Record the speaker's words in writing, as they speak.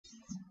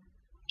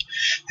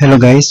Hello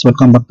guys,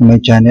 welcome back to my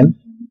channel.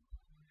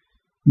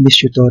 In this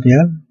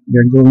tutorial, we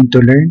are going to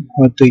learn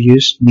how to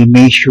use the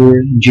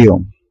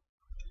MEASUREGEOM.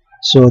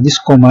 So this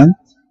command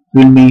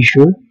will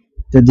measure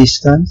the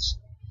distance,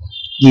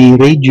 the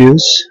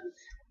radius,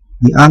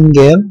 the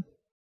angle,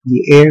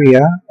 the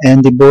area,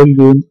 and the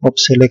volume of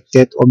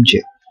selected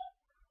object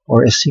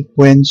or a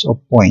sequence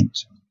of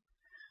points.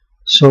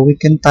 So we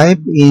can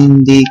type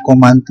in the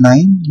command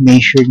line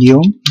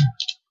MEASUREGEOM.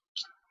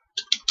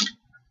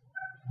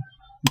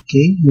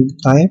 Okay, we'll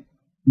type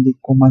the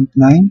command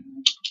line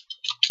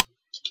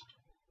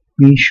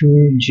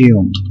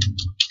MEASUREGEOM,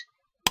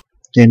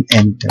 then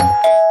enter.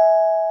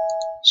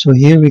 So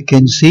here we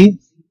can see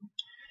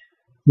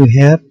we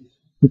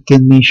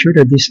can measure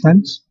the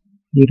distance,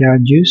 the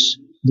radius,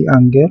 the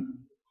angle,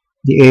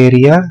 the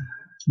area,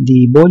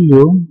 the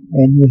volume,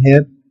 and we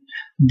have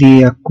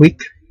the quick,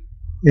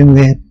 and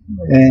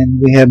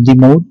we have the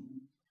mode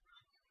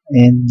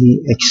and the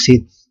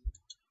exit.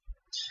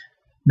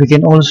 We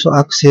can also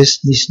access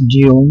this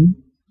geom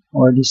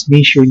or this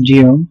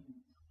MEASUREGEOM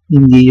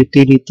in the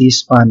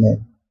utilities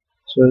panel.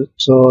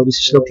 So this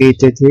is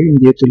located here in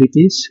the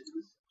utilities,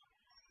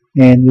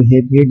 and we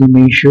have here the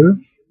measure.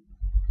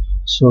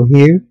 So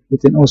here we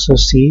can also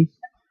see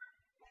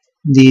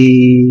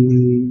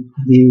the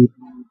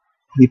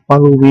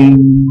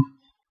following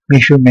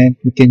measurement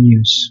we can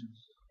use.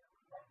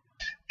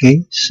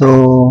 Okay,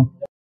 so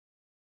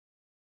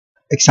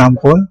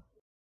example,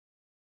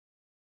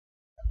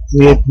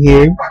 we have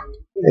here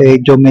a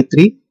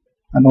geometry,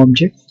 an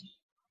object.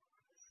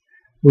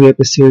 We have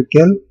a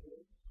circle,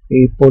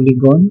 a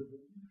polygon,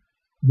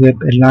 we have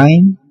a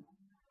line,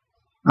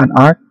 an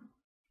arc,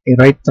 a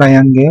right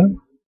triangle,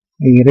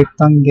 a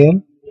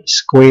rectangle,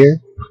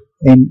 square,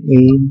 and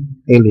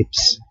an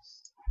ellipse.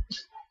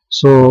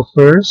 So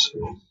first,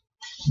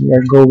 we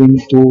are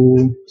going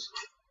to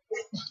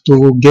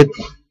get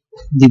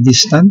the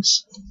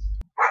distance,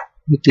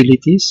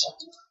 utilities,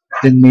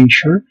 then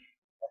measure.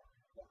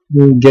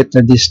 We will get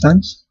the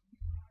distance.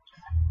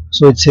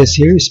 So it says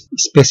here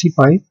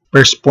specify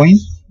first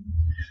point.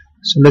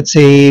 So let's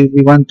say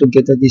we want to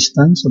get the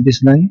distance of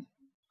this line.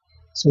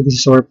 So this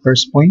is our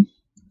first point.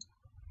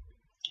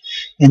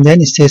 And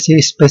then it says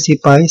here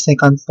specify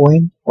second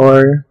point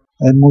or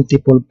a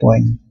multiple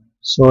point.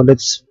 So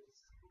let's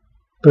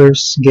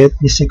first get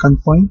the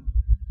second point.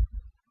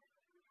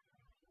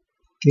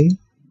 Okay.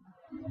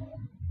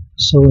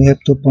 So we have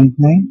 2.9.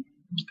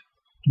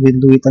 We'll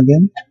do it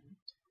again.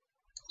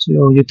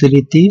 So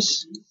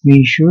utilities,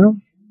 measure,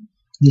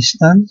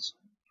 distance,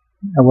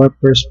 our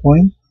first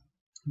point,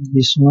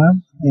 this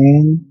one,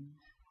 and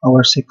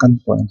our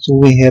second point. So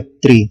we have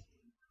 3.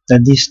 The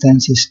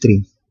distance is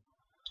 3.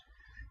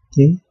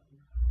 Okay.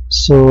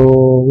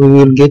 So we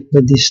will get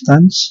the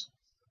distance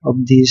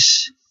of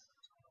this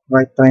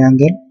right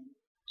triangle.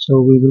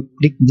 So we will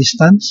click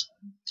distance,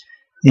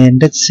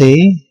 and let's say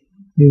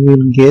we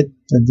will get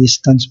the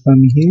distance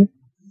from here.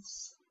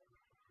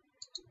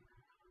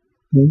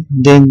 Okay.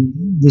 Then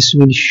this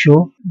will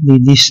show the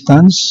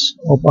distance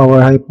of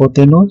our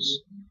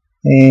hypotenuse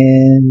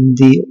and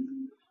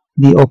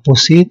the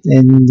opposite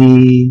and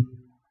the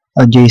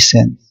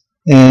adjacent,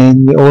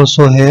 and we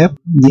also have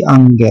the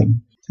angle.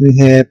 We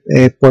have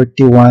a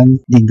 41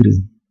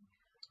 degree.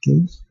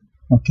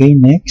 Okay,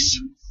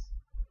 next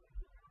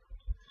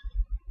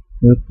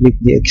we'll click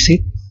the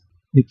exit,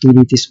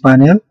 utilities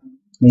panel,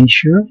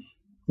 measure,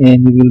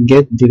 and we will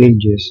get the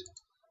radius.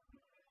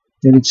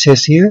 Then it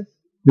says here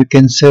we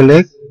can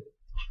select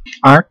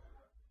arc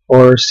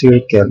or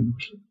circle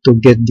to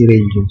get the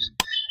radius.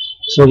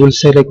 So we'll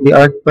select the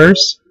arc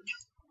first.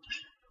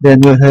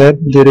 Then we'll have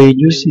the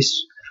radius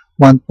is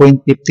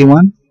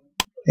 1.51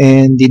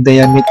 and the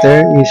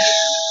diameter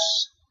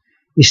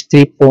is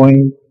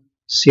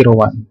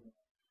 3.01.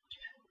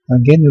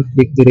 Again, we'll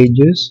click the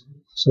radius.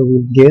 So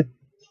we'll get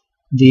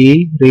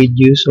the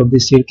radius of the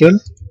circle.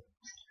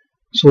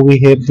 So we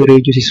have the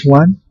radius is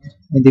 1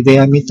 and the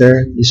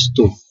diameter is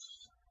 2.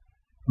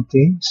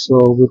 Okay, so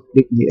we'll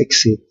click the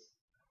exit.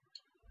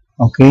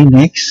 Okay,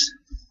 next,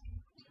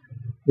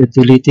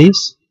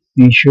 utilities,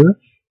 measure,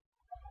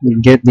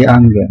 we'll get the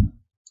angle.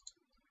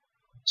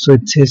 So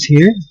it says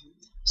here,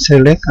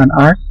 select an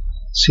arc,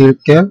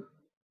 circle,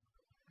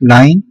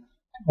 line,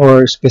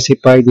 or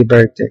specify the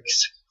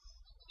vertex.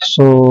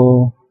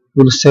 So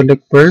we'll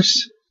select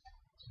first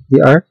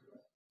the arc.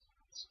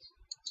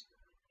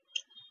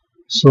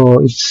 So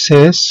it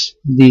says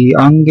the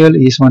angle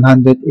is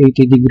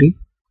 180 degree.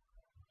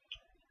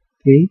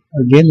 Okay,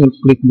 again we'll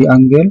click the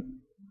angle.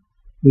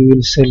 We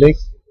will select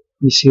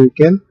the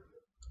circle.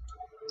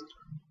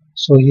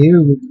 So here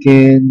we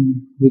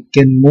can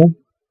move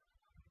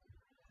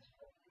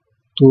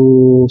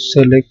to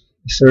select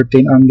a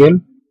certain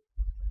angle.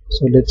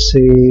 So let's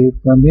say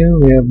from here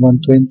we have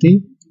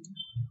 120.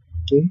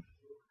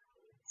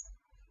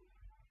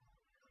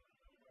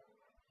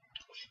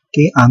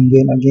 Okay,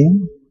 angle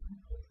again.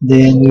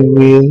 Then we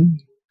will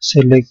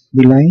select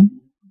the line.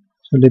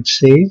 So let's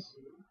say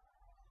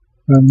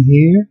from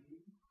here,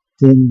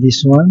 then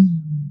this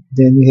one,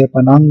 then we have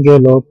an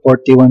angle of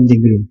 41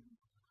 degree.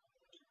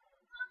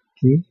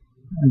 Okay,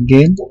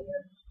 again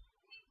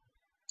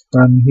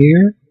from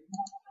here,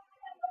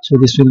 so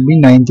this will be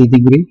 90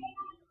 degree.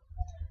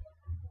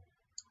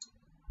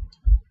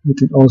 You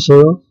can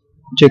also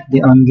check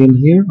the angle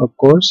here. Of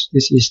course,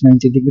 this is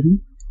 90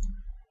 degree.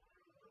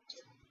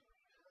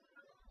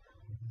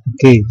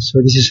 Okay,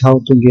 so this is how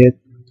to get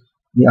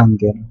the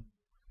angle.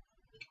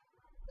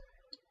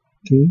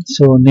 Okay,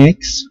 so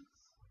next,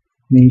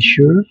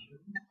 measure,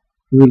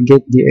 we will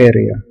get the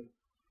area.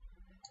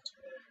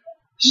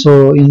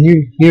 So in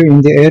here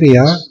in the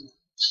area,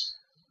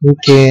 we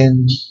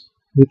can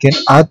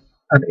add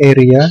an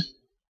area,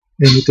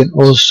 and we can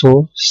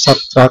also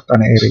subtract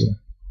an area.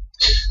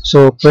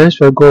 So first,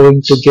 we're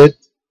going to get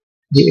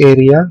the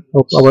area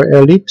of our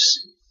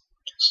ellipse.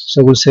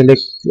 So we'll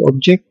select the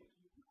object,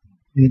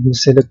 and we'll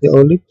select the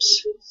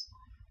ellipse.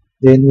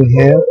 Then we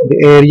have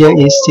the area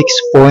is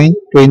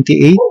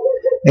 6.28,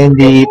 and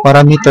the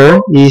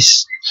parameter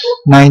is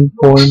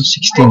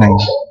 9.69.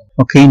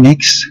 Okay,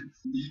 next,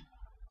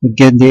 we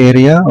get the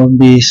area of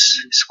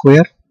this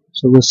square.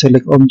 So we'll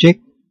select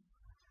object,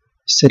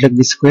 select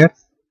the square.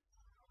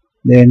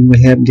 Then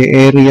we have the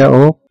area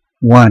of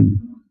 1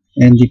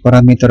 and the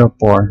parameter of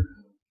 4.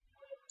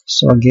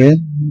 So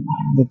again,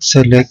 let's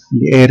select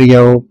the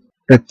area of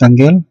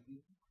rectangle.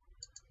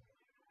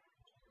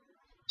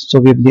 So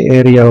we have the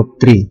area of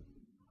 3.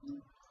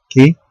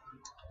 Okay.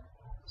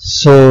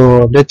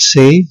 So let's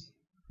say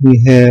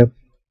we have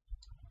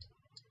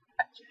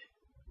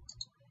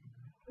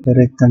the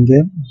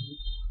rectangle,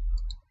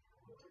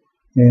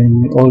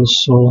 and we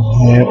also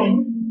have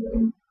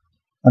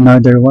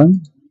another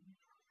one.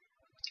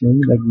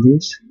 Okay, like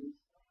this.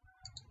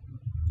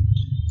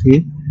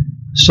 Okay,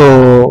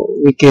 so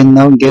we can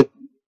now get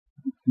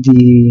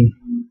the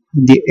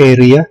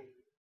area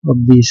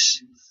of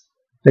this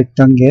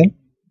rectangle.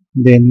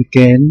 Then we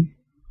can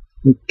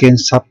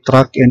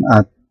subtract and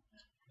add.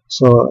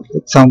 So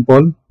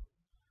example,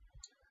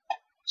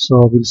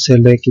 so we'll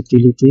select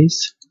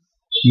utilities,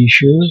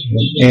 measure,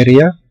 and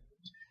area.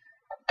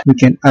 We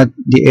can add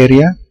the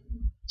area,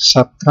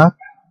 subtract.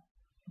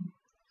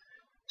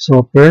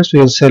 So first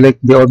we'll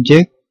select the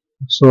object.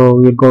 So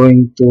we're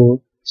going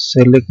to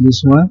select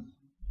this one.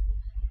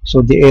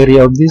 So the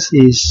area of this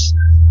is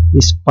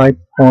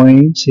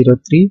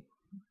 5.03.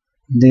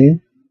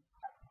 Then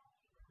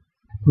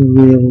we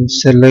will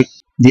select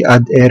the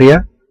add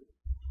area,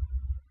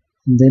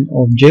 and then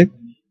object.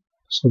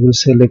 So we'll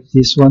select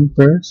this one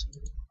first,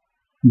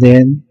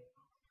 then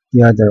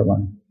the other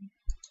one,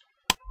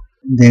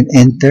 then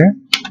enter.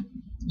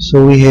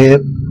 So we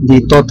have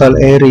the total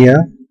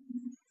area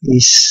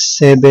is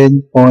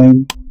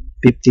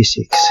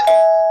 7.56.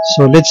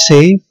 So let's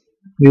say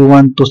we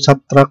want to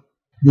subtract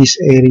this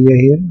area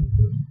here.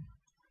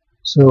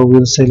 So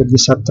we'll select the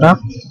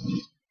subtract,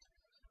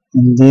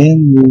 and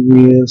then we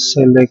will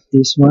select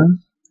this one.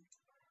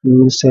 We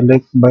will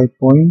select by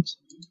points.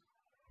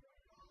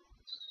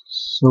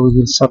 So we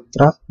will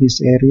subtract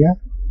this area.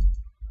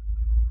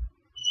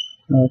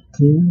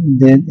 Okay,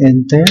 then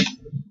enter.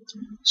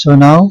 So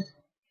now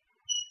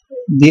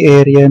the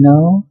area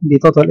now, the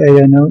total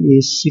area now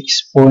is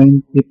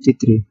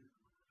 6.53.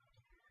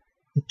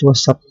 It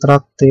was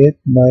subtracted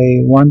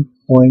by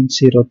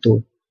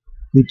 1.02,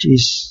 which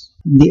is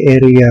the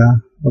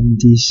area of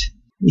this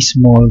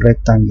small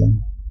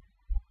rectangle.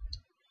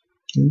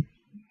 Okay.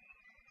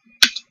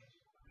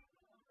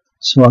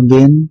 So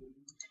again,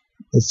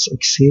 let's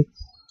exit.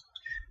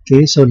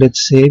 Okay, so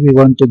let's say we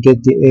want to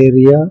get the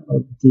area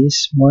of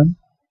this one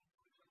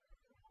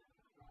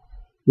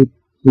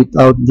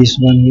without this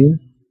one here.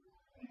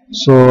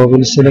 So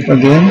we'll select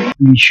again,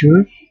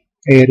 measure,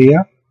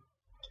 area.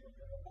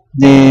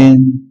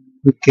 Then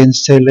we can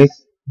select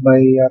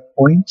by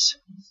points.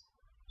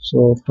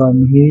 So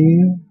from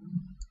here,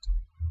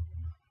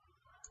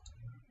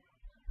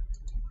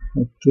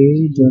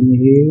 okay, then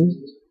here,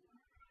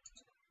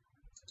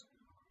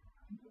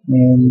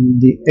 and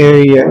the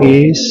area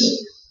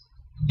is,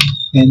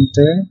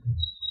 enter.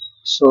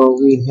 So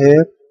we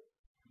have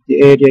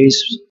the area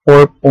is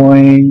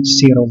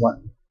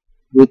 4.01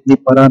 with the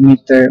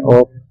parameter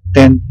of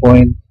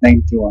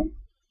 10.91.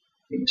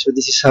 Okay, so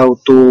this is how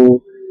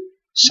to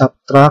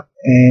subtract,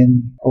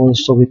 and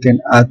also we can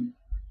add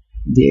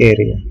the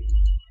area.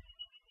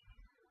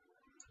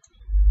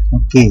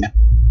 Okay,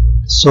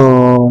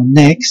 so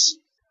next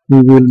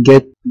we will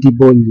get the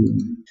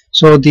volume.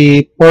 So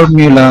the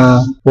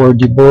formula for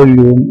the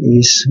volume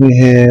is, we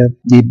have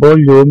the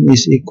volume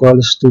is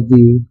equals to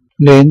the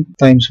length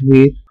times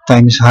width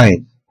times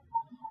height.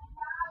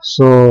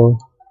 So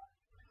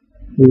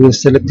we will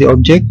select the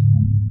object,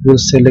 we'll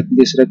select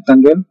this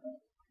rectangle,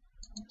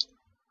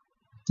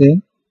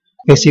 then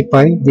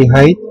specify the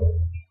height.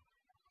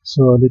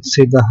 So let's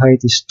say the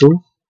height is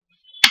 2.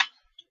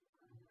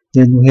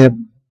 Then we have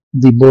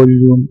the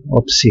volume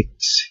of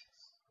 6.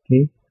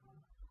 Okay,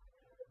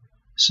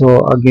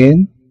 so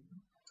again,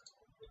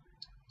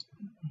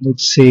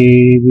 let's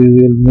say we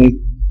will make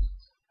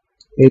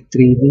a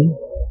 3D.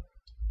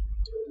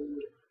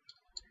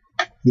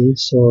 Okay,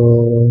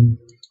 so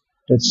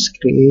let's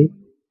create,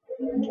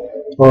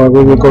 or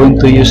we will going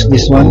to use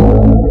this one.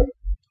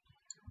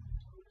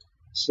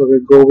 So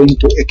we're going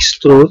to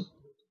extrude.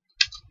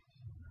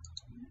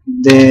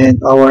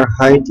 Then our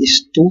height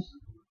is 2.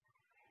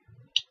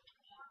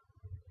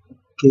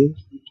 Okay,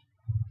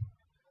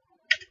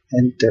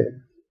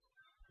 enter.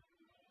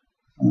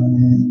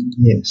 And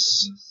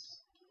yes.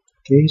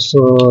 Okay, so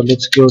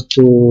let's go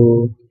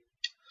to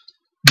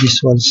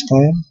visual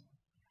style.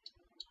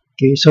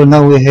 Okay, so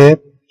now we have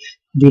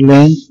the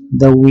length,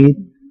 the width,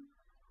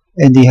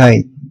 and the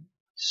height.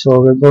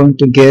 So we're going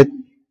to get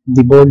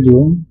the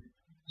volume.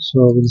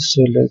 So we'll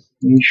select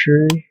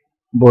measure,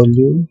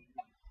 volume,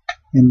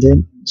 and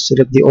then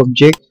select the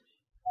object.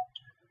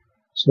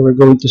 So we're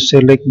going to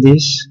select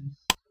this,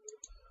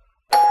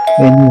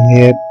 and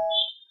we have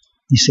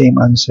the same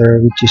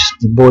answer, which is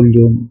the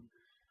volume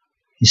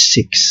is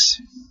 6.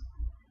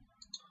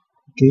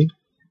 Okay,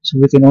 so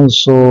we can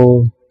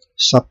also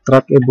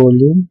subtract a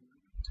volume.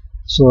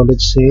 So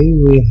let's say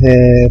we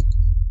have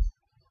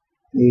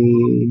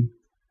we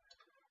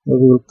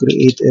will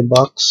create a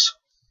box.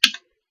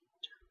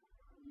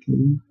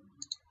 Okay,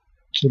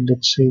 so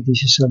let's say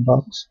this is a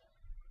box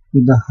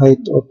with a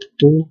height of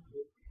 2.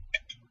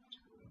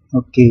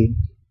 Okay,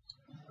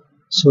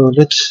 so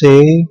let's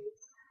say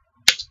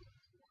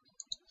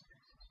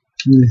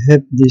we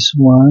have this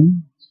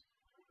one.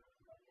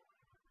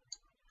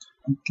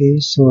 Okay,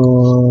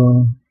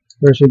 so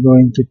first we're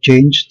going to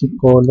change the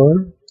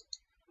color.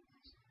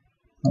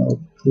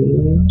 Okay,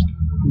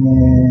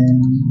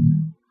 and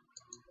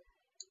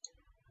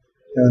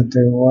the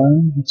other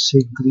one, let's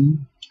say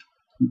green.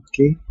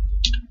 Okay,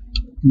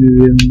 we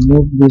will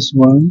move this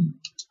one.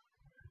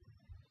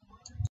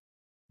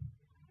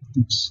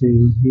 Let's say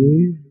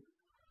here.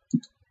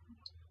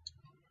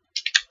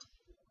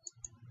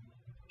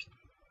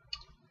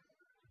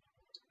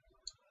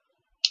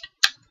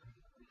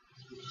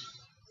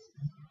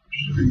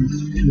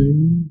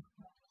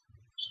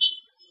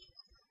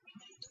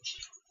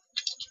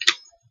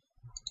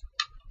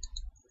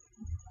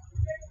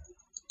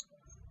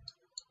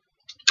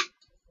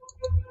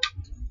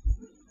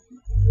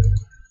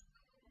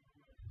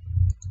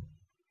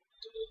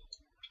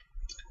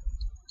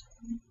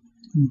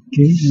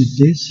 Okay, like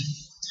this.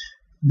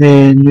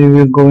 Then we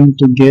will going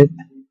to get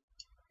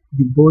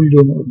the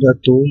volume of the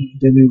two.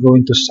 Then we're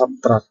going to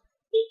subtract.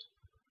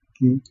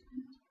 Okay,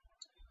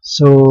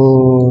 so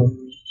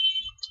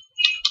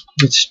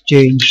let's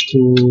change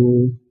to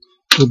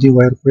the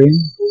wireframe.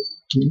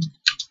 Okay.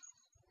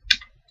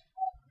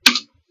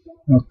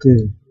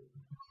 Okay.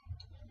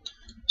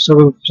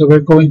 So we're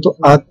going to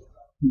add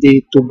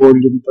the two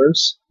volume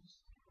first.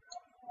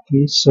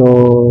 Okay, so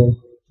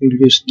we'll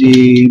use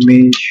the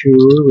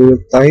measure,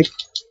 we'll type.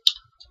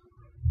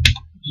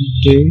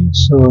 Okay,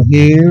 so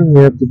here we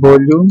have the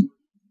volume.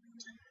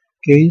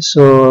 Okay,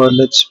 so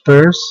let's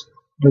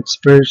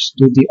first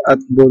do the add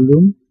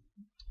volume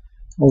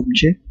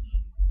object.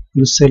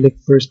 We'll select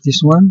first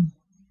this one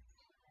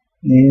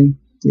and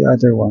the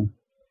other one.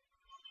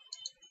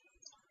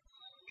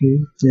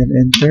 Okay, then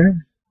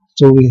enter.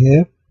 So we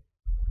have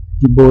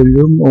the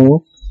volume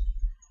of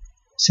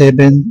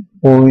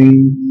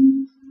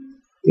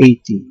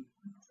 7.80.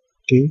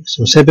 Okay,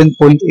 so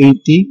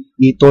 7.80,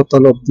 the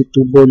total of the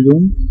two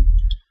volume.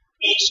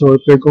 So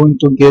if we're going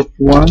to get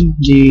one,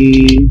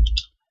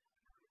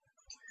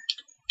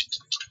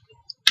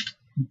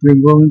 we're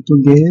going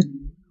to get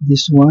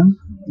this one,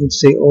 let's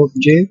say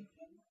object.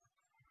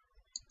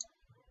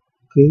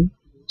 Okay,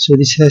 so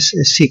this has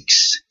a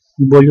 6,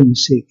 the volume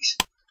is 6.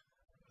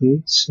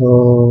 Okay,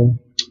 so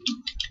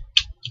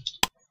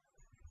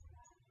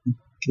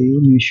okay,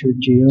 measure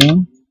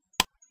geom,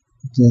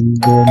 then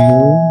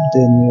volume,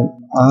 then we'll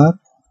add.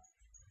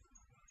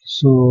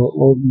 So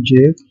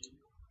object,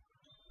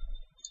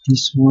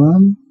 this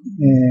one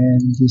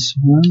and this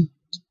one,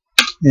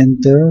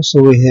 enter.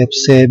 So we have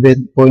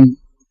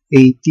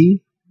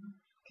 7.80.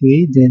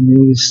 Okay, then we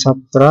will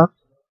subtract.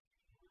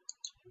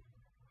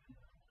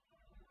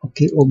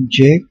 Okay,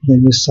 object,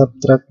 then we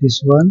subtract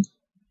this one.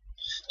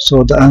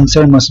 So the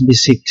answer must be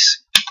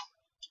 6.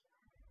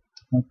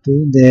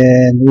 Okay,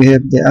 then we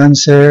have the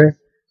answer.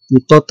 The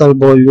total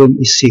volume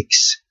is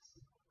 6.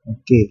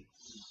 Okay,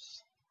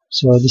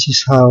 so this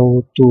is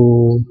how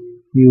to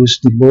use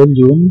the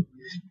volume,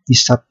 the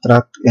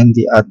subtract, and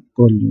the add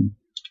volume.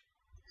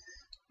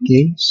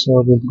 Okay,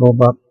 so we'll go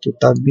back to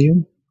tab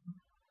view.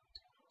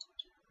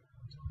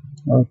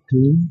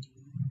 Okay,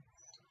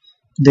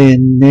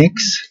 then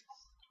next,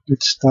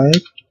 let's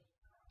type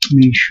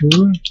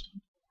measure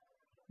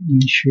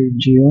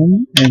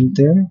geom,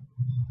 enter,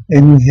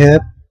 and we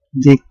have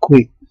the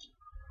quick.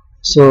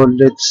 So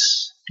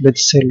let's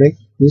select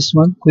this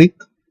one, quick.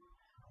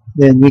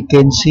 Then we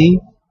can see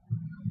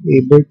a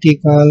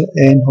vertical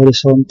and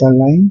horizontal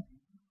line.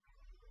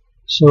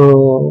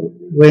 So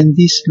when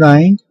this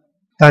line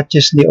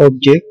touches the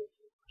object,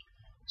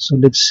 so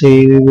let's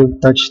say we will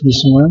touch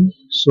this one,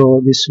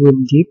 so this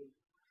will give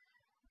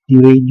the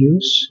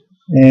radius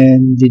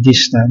and the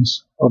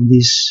distance of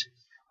this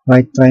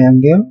right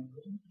triangle.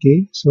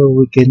 Okay, so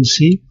we can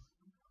see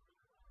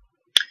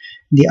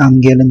the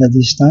angle and the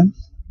distance.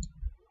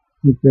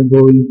 If we're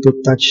going to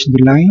touch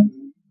the line,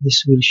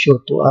 this will show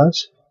to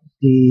us.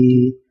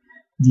 the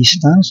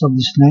distance of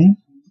this line,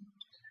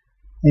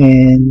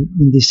 and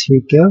in this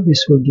circle,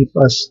 this will give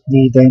us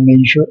the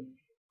dimension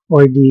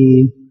or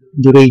the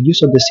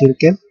radius of the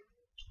circle,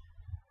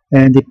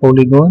 and the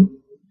polygon.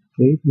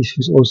 Okay, this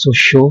will also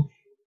show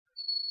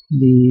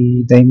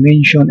the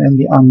dimension and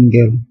the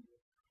angle.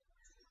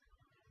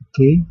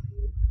 Okay,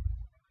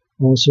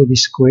 also the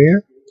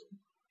square.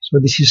 So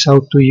this is how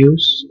to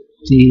use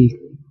the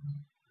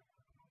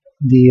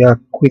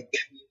quick.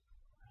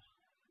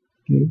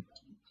 Okay.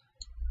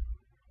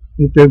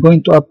 If you're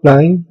going to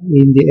apply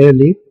in the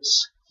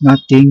ellipse,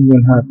 nothing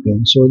will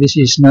happen. So this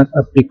is not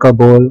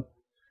applicable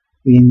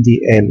in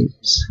the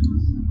ellipse.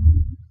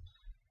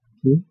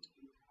 Okay.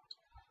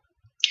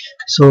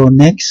 So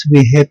next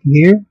we have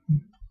here.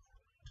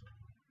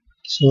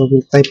 So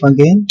we'll type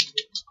again.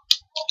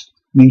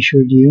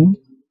 MEASUREGEOM.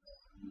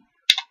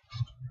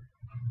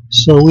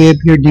 So we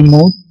have here the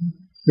mode.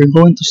 We're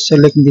going to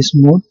select this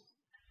mode.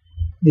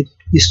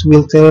 This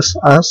will tell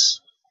us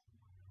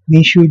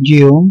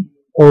MEASUREGEOM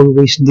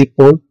always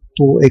default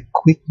to a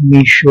quick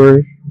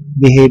measure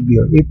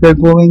behavior. If we're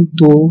going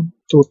to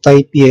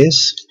type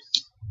yes,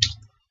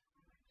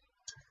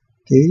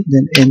 okay,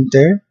 then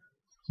enter,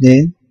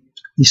 then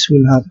this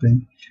will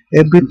happen.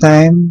 Every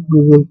time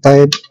we will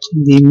type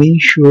the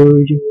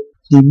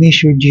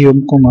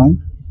MEASUREGEOM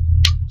command,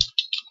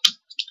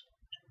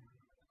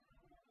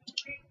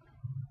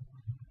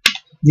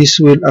 this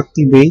will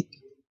activate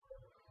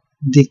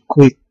the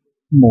quick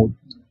mode.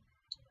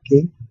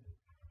 Okay.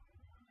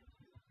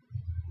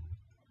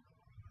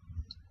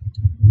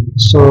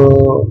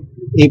 So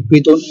if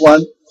we don't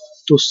want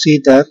to see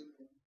that,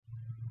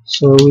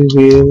 so we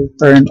will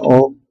turn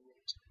off.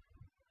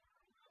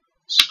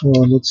 So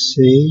let's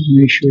say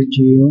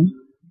MEASUREGEOM.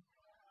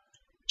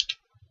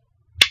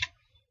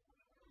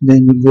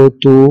 Then we go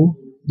to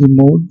the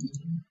mode.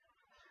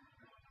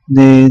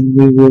 Then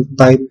we will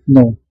type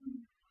no.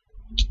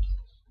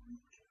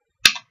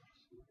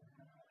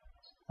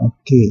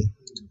 Okay,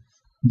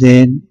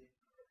 then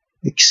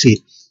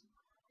exit,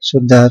 so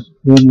that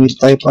when we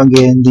type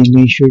again the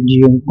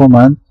MEASUREGEOM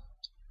command,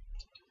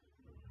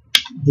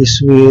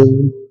 this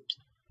will,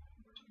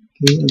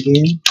 okay,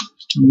 again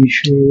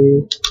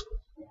MEASUREGEOM.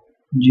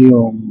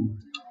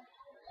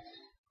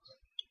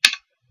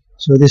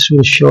 So this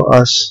will show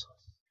us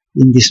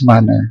in this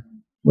manner,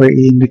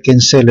 wherein we can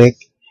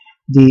select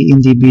the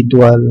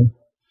individual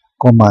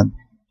command,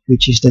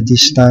 which is the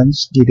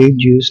distance, the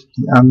radius,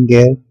 the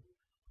angle,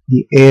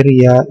 the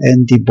area,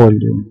 and the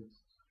volume.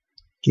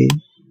 Okay,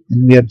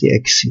 and we have the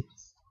exit.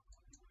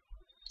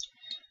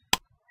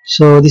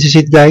 So this is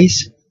it,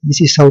 guys.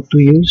 This is how to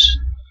use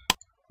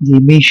the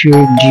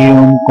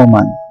MEASUREGEOM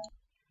command.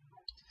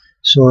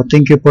 So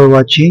thank you for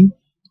watching.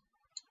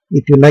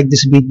 If you like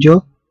this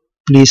video,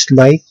 please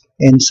like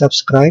and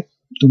subscribe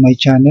to my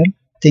channel.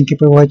 Thank you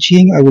for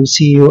watching. I will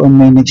see you on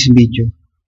my next video.